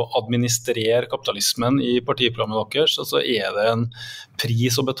heter å administrere kapitalismen i partiprogrammet deres? Altså det en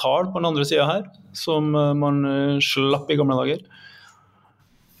pris å betale på den andre siden her, som man slapp i gamle dager?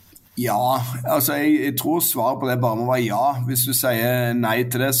 Ja, altså jeg tror svaret på det bare må være ja. Hvis du sier nei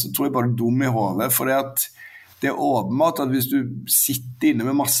til det, så tror jeg bare du er dum i hodet, for det åpenbart at hvis du sitter inne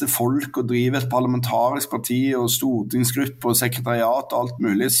med masse folk og driver et parlamentarisk parti og stortingsgruppe og sekretariat og alt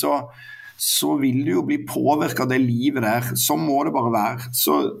mulig, så vil du jo bli påvirket av det livet der. Så må det bare være.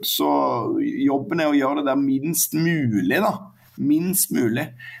 Så jobben å gjøre det der minst mulig da. Minst mulig.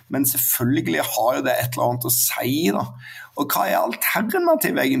 Men selvfølgelig har jo det et eller annet å si da. Og hva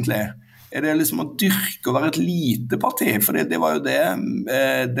alternativet egentlig? Det liksom å dyrke og være et lite parti? For det var jo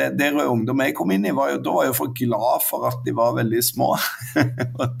det Rød Ungdom jeg kom inn i, da var jo folk glad for at de var veldig små.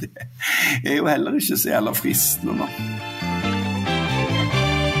 Og det jo heller ikke så jævla fristende da.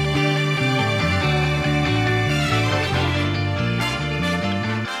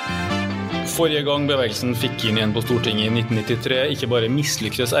 Forrige gang bevegelsen fikk inn igjen på Stortinget i 1993, ikke bare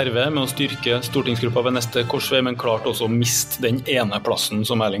mislyktes RV med å styrke stortingsgruppa ved neste korsvei, men klarte også å miste den ene plassen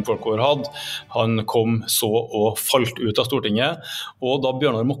som Erling Folkvord hadde. Han kom så og falt ut av Stortinget, og da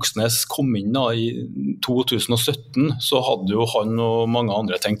Bjørnar Moxnes kom inn da, i 2017, så hadde jo han og mange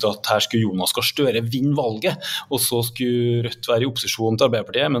andre tenkt at her skulle Jonas Gahr Støre vinne valget, og så skulle Rødt være i opposisjon til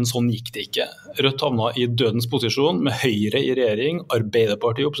Arbeiderpartiet, men sånn gikk det ikke. Rødt havna i dødens posisjon med Høyre i regjering,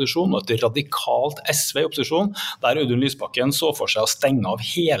 Arbeiderpartiet i opposisjon og et radikalt SV i opposisjon, der Audun Lysbakken så for seg å stenge av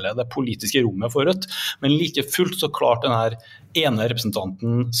hele det politiske rommet for Rødt, men like fullt så klart denne ene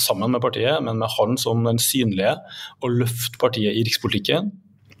representanten sammen med partiet, men med han som den synlige, å løfte partiet i rikspolitikken,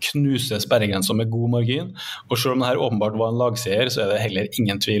 knuse sperregrenser med god margin, og selv om dette åpenbart var en lagseier, så det heller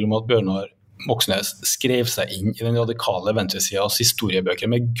ingen tvil om at Bjørnar Moxnes skrev seg inn i den radikale venstresidas historiebøker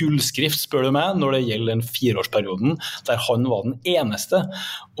med gullskrift, spør du meg, når det gjelder den 4-årsperioden der han var den eneste,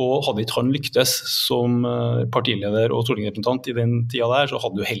 og hadde ikke han lyktes som partileder og stortingsrepresentant i den tida der, så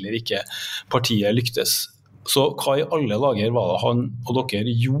hadde jo heller ikke partiet lyktes. Så hva i alle dager var det han og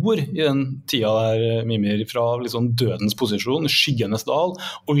dere gjorde i den tida der, Mimir, fra liksom dødens posisjon, skyggenes dal,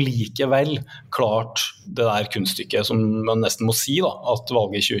 og likevel klart det der kunststykket som man nesten må si da, at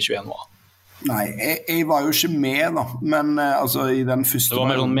valget i 2021 var? Nei, jeg var jo ikke med da, men altså i den første... Det var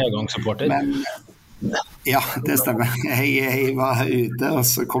mer sånn medgangssupporter. Ja, det stemmer. Jeg var ute, og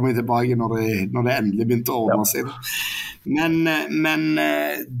så kom jeg tilbake når det endelig begynte å ordne seg. Men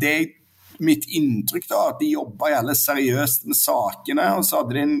det mitt inntrykk da, at de jobbet jævlig seriøst med sakene, og så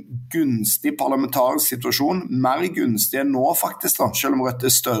hadde de en gunstig parlamentarisk situasjon, mer gunstig enn nå faktisk da, selv om Rødt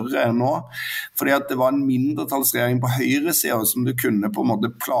større enn nå, fordi at det var en mindretallsregjering på høyresiden som du kunne på en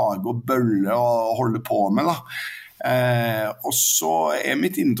måte plage og bølle og holde på med da. Og så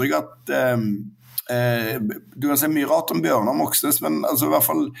mitt inntrykk at du kan si mye rart om Bjørnar Moxnes, men altså i hvert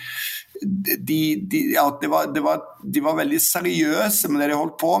fall de var veldig seriøse med det de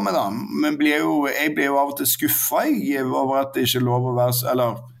holdt på med da, men jeg ble jo av og til skuffet over at det ikke lov å være,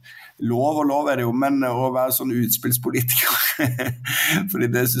 eller lov det jo, men å være sånn utspillspolitiker fordi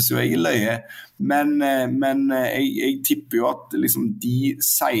det synes jo jeg løye, men jeg tipper jo at liksom, de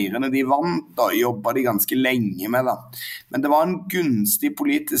seirene de vant da, jobbet de ganske lenge med da, men det var en gunstig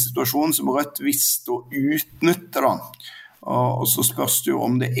politisk situasjon som Rødt visste å utnytte da. Og så spørs det jo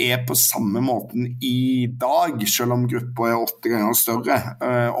om det på samme måten i dag, selv om gruppa 8 ganger større,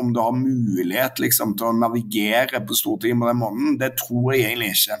 om det har mulighet liksom, til å navigere på Stortinget på den måten, det tror jeg egentlig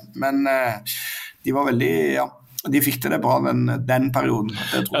ikke. Men de var veldig, ja, de fikk til det bra den perioden.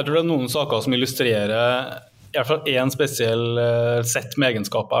 Jeg tror det noen saker som illustrerer i hvert fall en spesiell sett med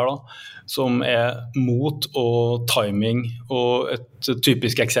egenskaper her da, som mot og timing, og et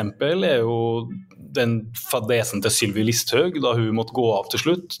typisk eksempel jo den fadesen til Sylvi Listhaug da hun måtte gå av til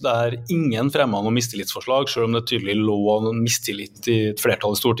slutt, der ingen fremmet noe mistillitsforslag, selv om det tydelig lå en mistillit i et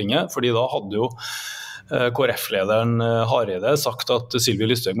flertall i Stortinget, fordi da hadde jo KrF-lederen Hareide sagt at Sylvi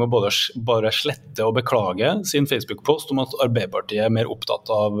Listhaug må bare slette og beklage sin Facebook-post om at Arbeiderpartiet mer opptatt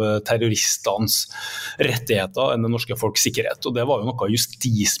av terroristenes rettigheter enn det norske folks sikkerhet. Og det var jo noe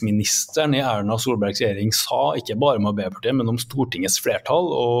justisministeren i Erna Solbergs regjering sa, ikke bare med Arbeiderpartiet, men om Stortingets flertall.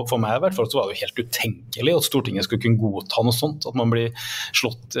 Og for meg i hvert fall så var det jo helt utenkelig at Stortinget skulle kunne godta noe sånt, at man blir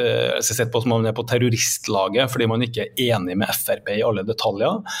sett på som man på terroristlaget fordi man ikke enig med FrP i alle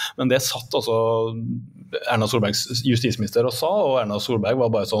detaljer. Men det satt altså Erna Solbergs justisminister og sa, og Erna Solberg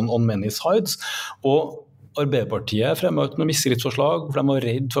var bare sånn on many sides, og Arbeiderpartiet fremmet noen mistillitsforslag, for de var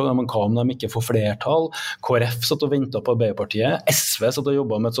redd for hva om de ikke får flertall. KrF satt og ventet på Arbeiderpartiet. SV satt og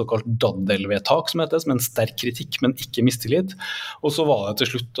jobbet med et såkalt daddelvedtak, som heter, med en sterk kritikk, men ikke mistillit. Og så var det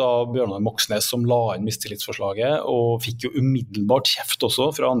til slutt da Bjørnar Moxnes som la inn mistillitsforslaget, og fikk jo umiddelbart kjeft også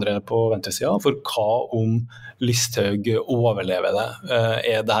fra andre på venstresiden, for hva om Listhaug overlever det?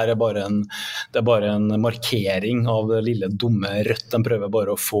 Det her bare en markering av det lille dumme Rødt, de prøver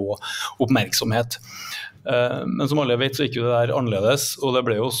bare å få oppmerksomhet. Men som alle vet så gikk jo det der annerledes, og det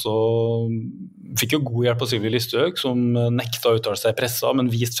ble jo også fikk jo god hjelp av Sylvi Listhaug som nekta å uttale seg i pressa, men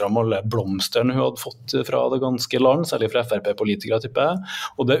viste frem alle blomsterne hun hadde fått fra det ganske land, særlig fra FrP-politikere tipper jeg,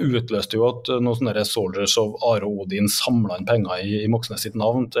 og det utløste jo at noen sånne soldiers of Are og Odin samlet inn penger i Moxnes sitt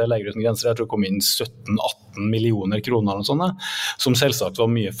navn til Leger uten grenser. Jeg tror det kom inn 17-18 millioner kroner eller sånne, som selvsagt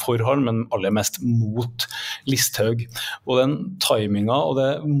var mye for han, men aller mest mot Listhaug. Og den timinga og det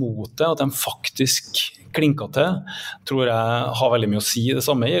motet at de faktisk klinka til, tror jeg har veldig mye å si. Det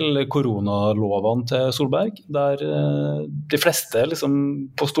samme gjelder koronalovene til Solberg, der de fleste liksom,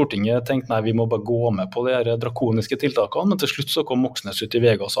 på Stortinget tenkte nei, vi må bare gå med på de her drakoniske tiltakene, men til slutt så kom Moxnes ut i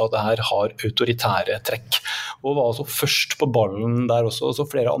VG og sa at det her har autoritære trekk, og var altså først på ballen der også, så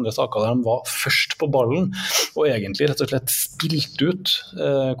flere andre saker der de var først på ballen, og egentlig rett og slett spilt ut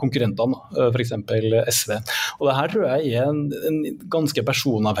konkurrentene, for eksempel SV. Og det her tror jeg er en ganske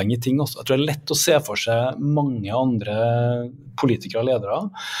personavhengig ting også. Jeg tror det er lett å se for seg mange andre politikere og ledere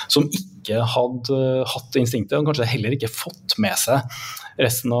som ikke hadde hatt instinktet og kanskje heller ikke fått med seg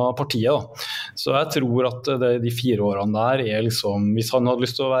resten av partiet. Så jeg tror at de 4 årene der er liksom, hvis han hadde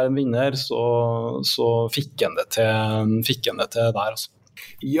lyst til å være en vinner, så fikk han det til der også.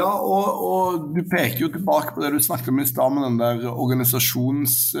 Ja, og du peker jo tilbake på det du snakket om i stad med den der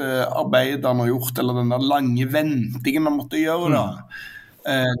organisasjonsarbeidet han har gjort, eller den der lange ventingen han måtte gjøre da.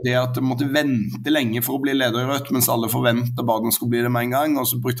 Det at de måtte vente lenge for å bli leder i Rødt, mens alle forventet bare at han skulle bli det med en gang, og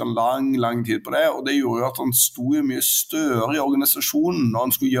så brukte han lang tid på det, og det gjorde jo at han sto jo mye større i organisasjonen når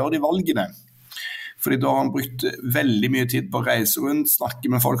han skulle gjøre de valgene. Fordi da har han brukt veldig mye tid på å reise rundt, snakke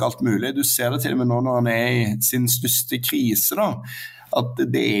med folk, alt mulig. Du ser det til og med nå når han er i sin største krise da, at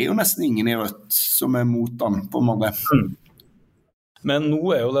det er jo nesten ingen i Rødt som er mot han på en måte. Men nå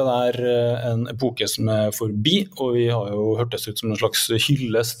er jo det der en epoke som er forbi, og vi har jo hørt det ut som en slags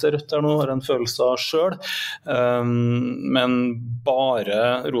hyllest til Rødt her nå, har en følelse av selv. Men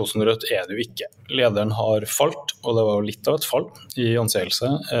bare rosenrødt er det jo ikke. Lederen har falt, og det var jo litt av et fall i anseelse.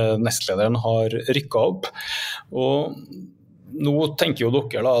 Nestlederen har rykket opp, og nå tenker jo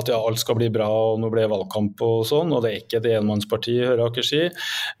dere da at ja, alt skal bli bra, og nå blir det valgkamp og sånn, og det er ikke et enmannsparti, hører dere si,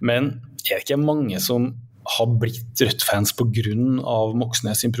 men er det ikke mange som har blitt Rødt-fans på grunn av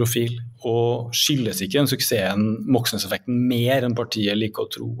Moxnes sin profil, og skyldes ikke den suksessen Moxnes-effekten mer enn partiet liker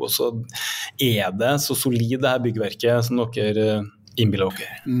å tro, og så er det så solid det her byggverket som dere innbiller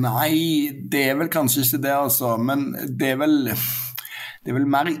dere? Nei, det er vel kanskje ikke det altså, men det er vel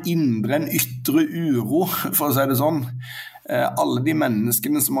mer indre enn ytre uro, for å si det sånn. Alle de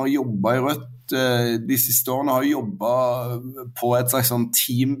menneskene som har jobbet i Rødt de siste årene har jobbet på et slags sånn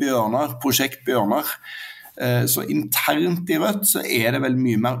Team Bjørnar, Prosjekt Bjørnar. Så internt i Rødt så er det vel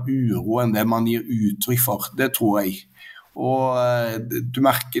mye mer uro enn det man gir uttrykk for, det tror jeg. Og du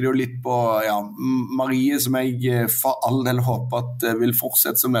merker det jo litt på Marie, som jeg for all del håper at vil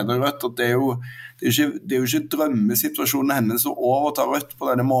fortsette som leder i Rødt, at det er jo ikke drømmesituasjonen hennes å overta Rødt på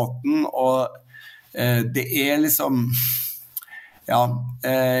denne måten, og det er liksom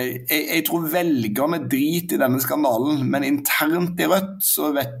jeg tror velgerne driter i denne skandalen, men internt i Rødt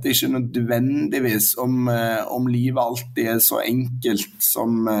så vet jeg ikke nødvendigvis om livet alltid er så enkelt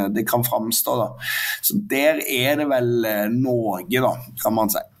som det kan fremstå da. Så der er det vel noe da, kan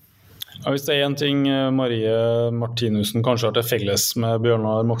man si. Ja, hvis det er en ting Marie Martinussen kanskje har til felles med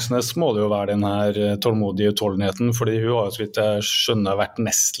Bjørnar Moxnes, må det jo være den her tålmodige utholdenheten, fordi hun har jo så vidt jeg skjønner vært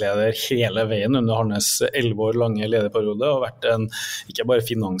nestleder hele veien under hans 11 år lange lederperiode, og vært en, ikke bare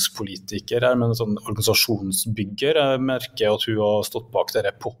finanspolitiker her, men en sånn organisasjonsbygger. Jeg merker at hun har stått bak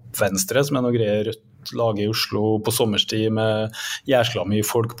dere Pop-Venstre, som er noe greier Rødt laget i Oslo på sommerstid med jærslam i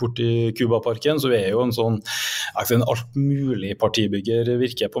folk bort i Kubaparken, så vi er jo en sånn en alt mulig partibygger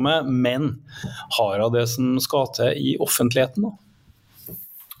virker på meg, men har hun det som skal til i offentligheten da?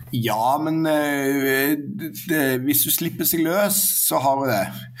 Ja, men hvis du slipper seg løs, så har hun det.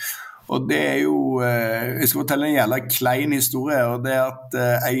 Og det er jo, jeg skal fortelle en jævla klein historie, og det er at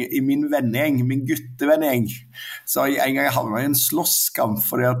i min vennegjeng, min guttevennegjeng, så har jeg en gang havnet i en slåsskamp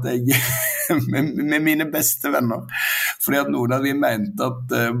fordi at med mine beste venner, fordi at noen av de mente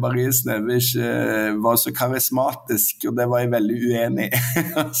at Marie Sneve ikke var så karismatisk, og det var jeg veldig uenig i,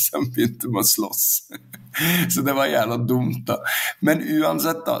 så begynte vi å slåss. Så det var jævla dumt da. Men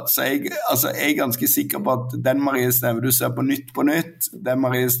uansett da, så er jeg ganske sikker på at den Marie Sneve du ser på nytt, den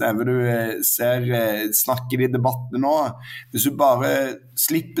Marie Sneve du ser snakker i debattene nå, hvis du bare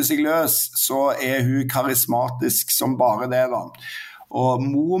slipper seg løs, så er hun karismatisk som bare det da. Og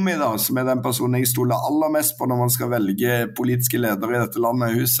mor mi da, som er den personen jeg stoler aller mest på når man skal velge politiske ledere i dette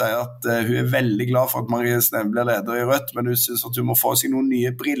landet, hun sier at hun er veldig glad for at Marie Sneve blir leder i Rødt, men hun synes at hun må få seg noen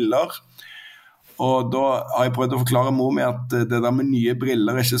nye briller. Og da har jeg prøvd å forklare mor mi at det der med nye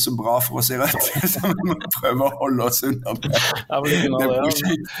briller er ikke så bra for oss i Rødt, så vi må prøve å holde oss unna det.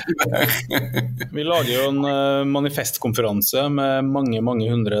 Vi lager jo en manifestkonferanse med mange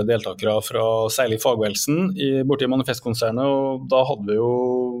hundre deltakere fra særlig fagbevegelsen borte i manifestkonsernet, og da hadde vi jo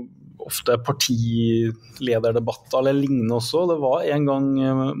ofte partilederdebatter eller lignende også. Det var en gang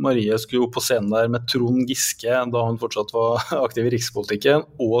Marie skulle opp på scenen der med Trond Giske, da han fortsatt var aktiv i rikspolitikken,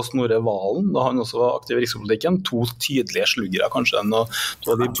 og Snorre Valen, da han også var aktiv i rikspolitikken. To tydelige sluggere, kanskje. To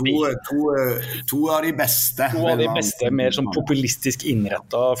av de beste. To av de beste, mer som populistisk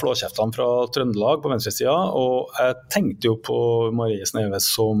innrettet flåkjeftene fra Trøndelag på venstresida, og jeg tenkte jo på Marie Sneve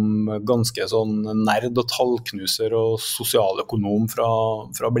som ganske sånn nerd og tallknuser og sosialøkonom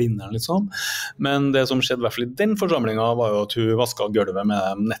fra Blindern, liksom. Men det som skjedde i hvert fall i den forsamlingen var jo at hun vasket gulvet med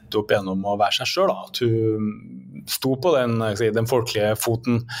dem nettopp gjennom å være seg selv, da. At hun sto på den folkelige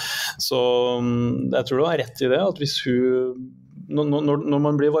foten. Så jeg tror du har rett i det, at hvis hun når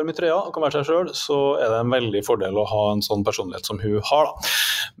man blir varm i trøya og kan være seg selv, så det en veldig fordel å ha en sånn personlighet som hun har, da.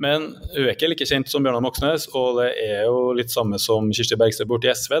 Men hun ikke like kjent som Bjørnar Moxnes, og det jo litt samme som Kirsti Bergstø bort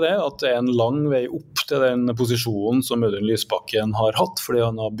i SV, det, at det en lang vei opp til den posisjonen som Audun Lysbakken har hatt, fordi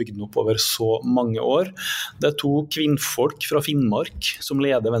han har bygd den opp over så mange år. Det to kvinnfolk fra Finnmark som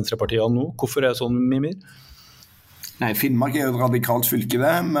leder venstrepartiene nå. Hvorfor det sånn, Mimir? Nei, Finnmark jo et radikalt fylke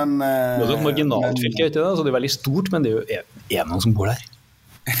det, men... Det et marginalt fylke, ikke det? Så det veldig stort, men det jo noen som bor der.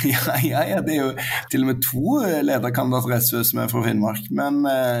 Ja, det jo til og med 2 lederkandidater SV som fra Finnmark, men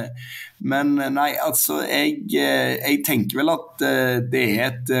nei, altså jeg tenker vel at det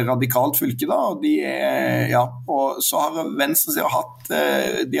et radikalt fylke da, og og så har Venstre de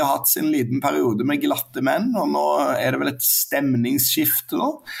har hatt sin liten periode med glatte menn, og nå det vel et stemningsskifte da,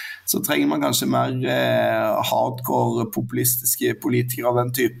 så trenger man kanskje mer hardcore populistiske politikere av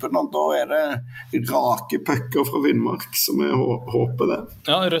den typen, og da det rake pøkker fra Finnmark som jeg håper det.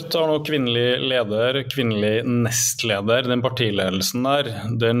 Ja, Rødt har nå kvinnelig leder, kvinnelig nestleder. Den partiledelsen der,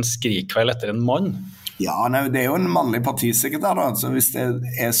 den skriker vel etter en mann? Ja, nei, det jo en mannlig partisekretær da, så hvis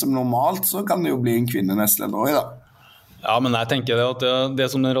det som normalt, så kan det jo bli en kvinne nestleder også da. Ja, men jeg tenker at det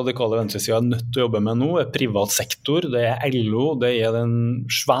som den radikale venstresiden nødt til å jobbe med nå privat sektor, det LO, det den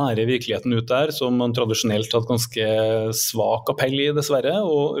svære virkeligheten ut der som man tradisjonelt har hatt ganske svak appell i dessverre,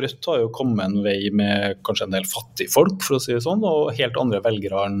 og Rødt har jo kommet en vei med kanskje en del fattigfolk, for å si det sånn, og helt andre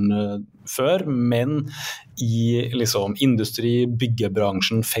velgere enn før, men i liksom industri,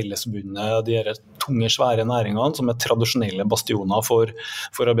 byggebransjen, fellesbundet, de tunge, svære næringene som tradisjonelle bastioner for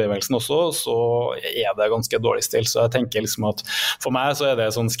arbeidsbevegelsen også, så det ganske dårlig stilt. Så jeg tenker liksom at for meg så det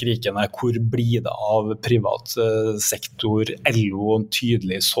sånn skrikende, hvor blir det av privat sektor, LO og en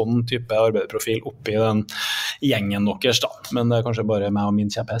tydelig sånn type arbeidsprofil oppi den gjengen deres da. Men det kanskje bare meg og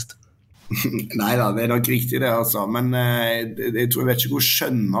min kjepphest. Nei da, det nok riktig det altså, men jeg tror jeg vet ikke hvor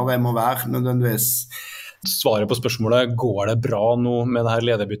skjønner det må være nødvendigvis. Svaret på spørsmålet, går det bra nå med det her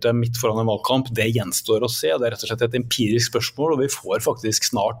lederbyttet midt foran en valgkamp, det gjenstår å se, det rett og slett et empirisk spørsmål, og vi får faktisk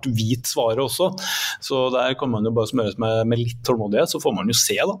snart vite svaret også, så der kan man jo bare smøres med litt tålmodighet, så får man jo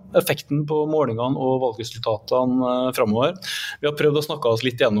se da, effekten på målingene og valgresultatene fremover. Vi har prøvd å snakke oss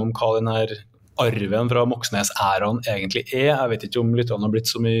litt gjennom hva den her arven fra Moxnes-æraen egentlig jeg vet ikke om lytterne har blitt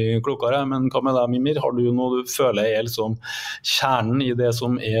så mye klokere, men hva med deg, Mimir? Har du noe du føler liksom kjernen i det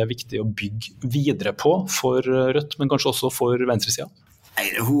som viktig å bygge videre på for Rødt, men kanskje også for venstresiden?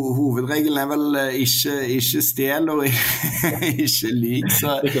 Nei, hovedregelen vel ikke stel og ikke lik,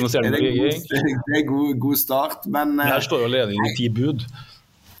 så det god start, men... Her står jo ledning i 10 bud.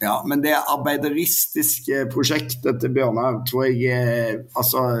 Ja, men det arbeideristiske prosjektet til Bjørnar tror jeg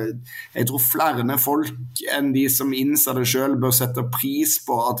tror flere folk enn de som innser det selv bør sette pris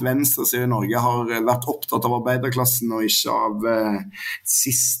på at venstresiden i Norge har vært opptatt av arbeiderklassen og ikke av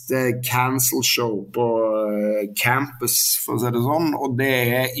siste cancel show på campus, for å si det sånn, og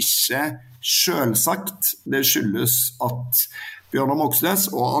det ikke selvsagt. Det skyldes at Bjørnar Moxnes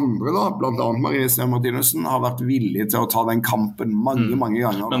og andre da, blant annet Marie Sneve Martinussen, har vært villige til å ta den kampen mange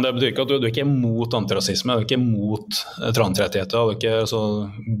ganger. Men det betyr ikke at du ikke mot antirasisme, du ikke mot transrettigheter, du ikke så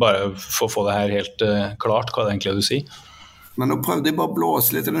bare for å få det her helt klart, hva det egentlig du sier? Men nå prøvde jeg bare å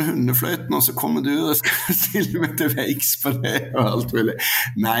blåse litt i den hundefløyten, og så kommer du og skal stille meg til veiks på det og alt mulig.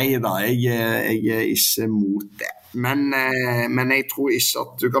 Nei da, jeg ikke mot det. Men jeg tror ikke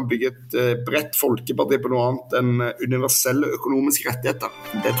at du kan bygge et bredt folkeparti på noe annet enn universelle økonomiske rettigheter.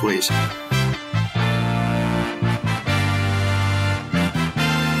 Det tror jeg ikke.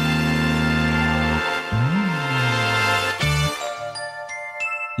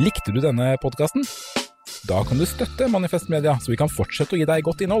 Likte du denne podcasten? Da kan du støtte Manifest Media, så vi kan fortsette å gi deg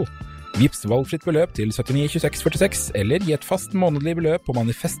godt innhold. Vips valgfritt beløp til 79 26 46, eller gi et fast månedlig beløp på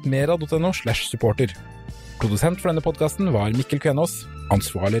manifestmedia.no/supporter. Produsent for denne podcasten var Mikkel Kvenås.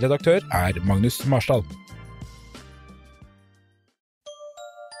 Ansvarlig redaktør Magnus Marsdal.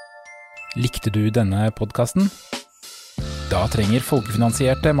 Likte du denne podcasten? Da trenger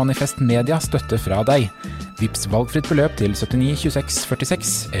folkefinansierte Manifest Media støtte fra deg. Vips valgfritt beløp til 79 26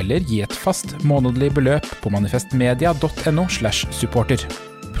 46, eller gi et fast månedlig beløp på manifestmedia.no/supporter.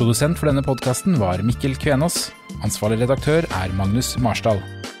 Produsent for denne podcasten var Mikkel Kvenås. Ansvarlig redaktør er Magnus Marsdal.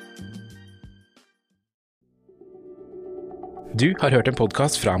 Du har hørt en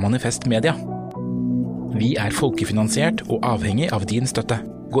podcast fra Manifest Media. Vi er folkefinansiert og avhengig av din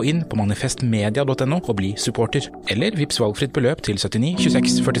støtte. Gå inn på manifestmedia.no og bli supporter, eller vips valgfritt beløp til 79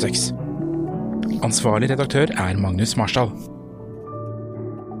 26 46. Ansvarlig redaktør er Magnus Marsdal.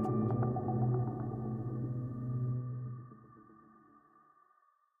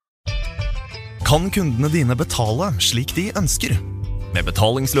 Kan kundene dine betale slik de ønsker? Med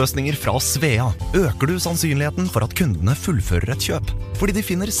betalingsløsninger fra Svea øker du sannsynligheten for at kundene fullfører et kjøp, fordi de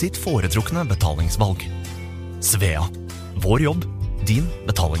finner sitt foretrukne betalingsvalg. Svea. Vår jobb, din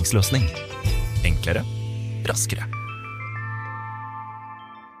betalingsløsning. Enklere, raskere.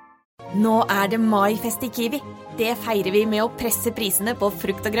 Nå det maifest I Kiwi. Det feirer vi med å presse prisene på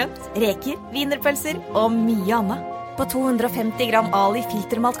frukt og grønt, reker, wienerpølser og mye annet. På 250 gram Ali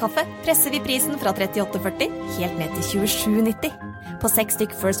filtermalt kaffe presser vi prisen fra 38,40 helt ned til 27,90. På 6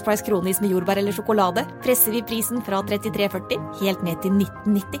 stykk First Price kronis med jordbær eller sjokolade presser vi prisen fra 33,40 helt ned til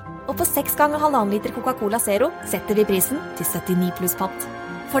 19,90. Og på 6 ganger 1,5 liter Coca-Cola Zero setter vi prisen til 79 pluss pant.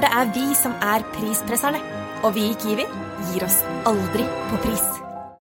 For det vi som prispresserne. Og vi I Kiwi gir oss aldri på pris.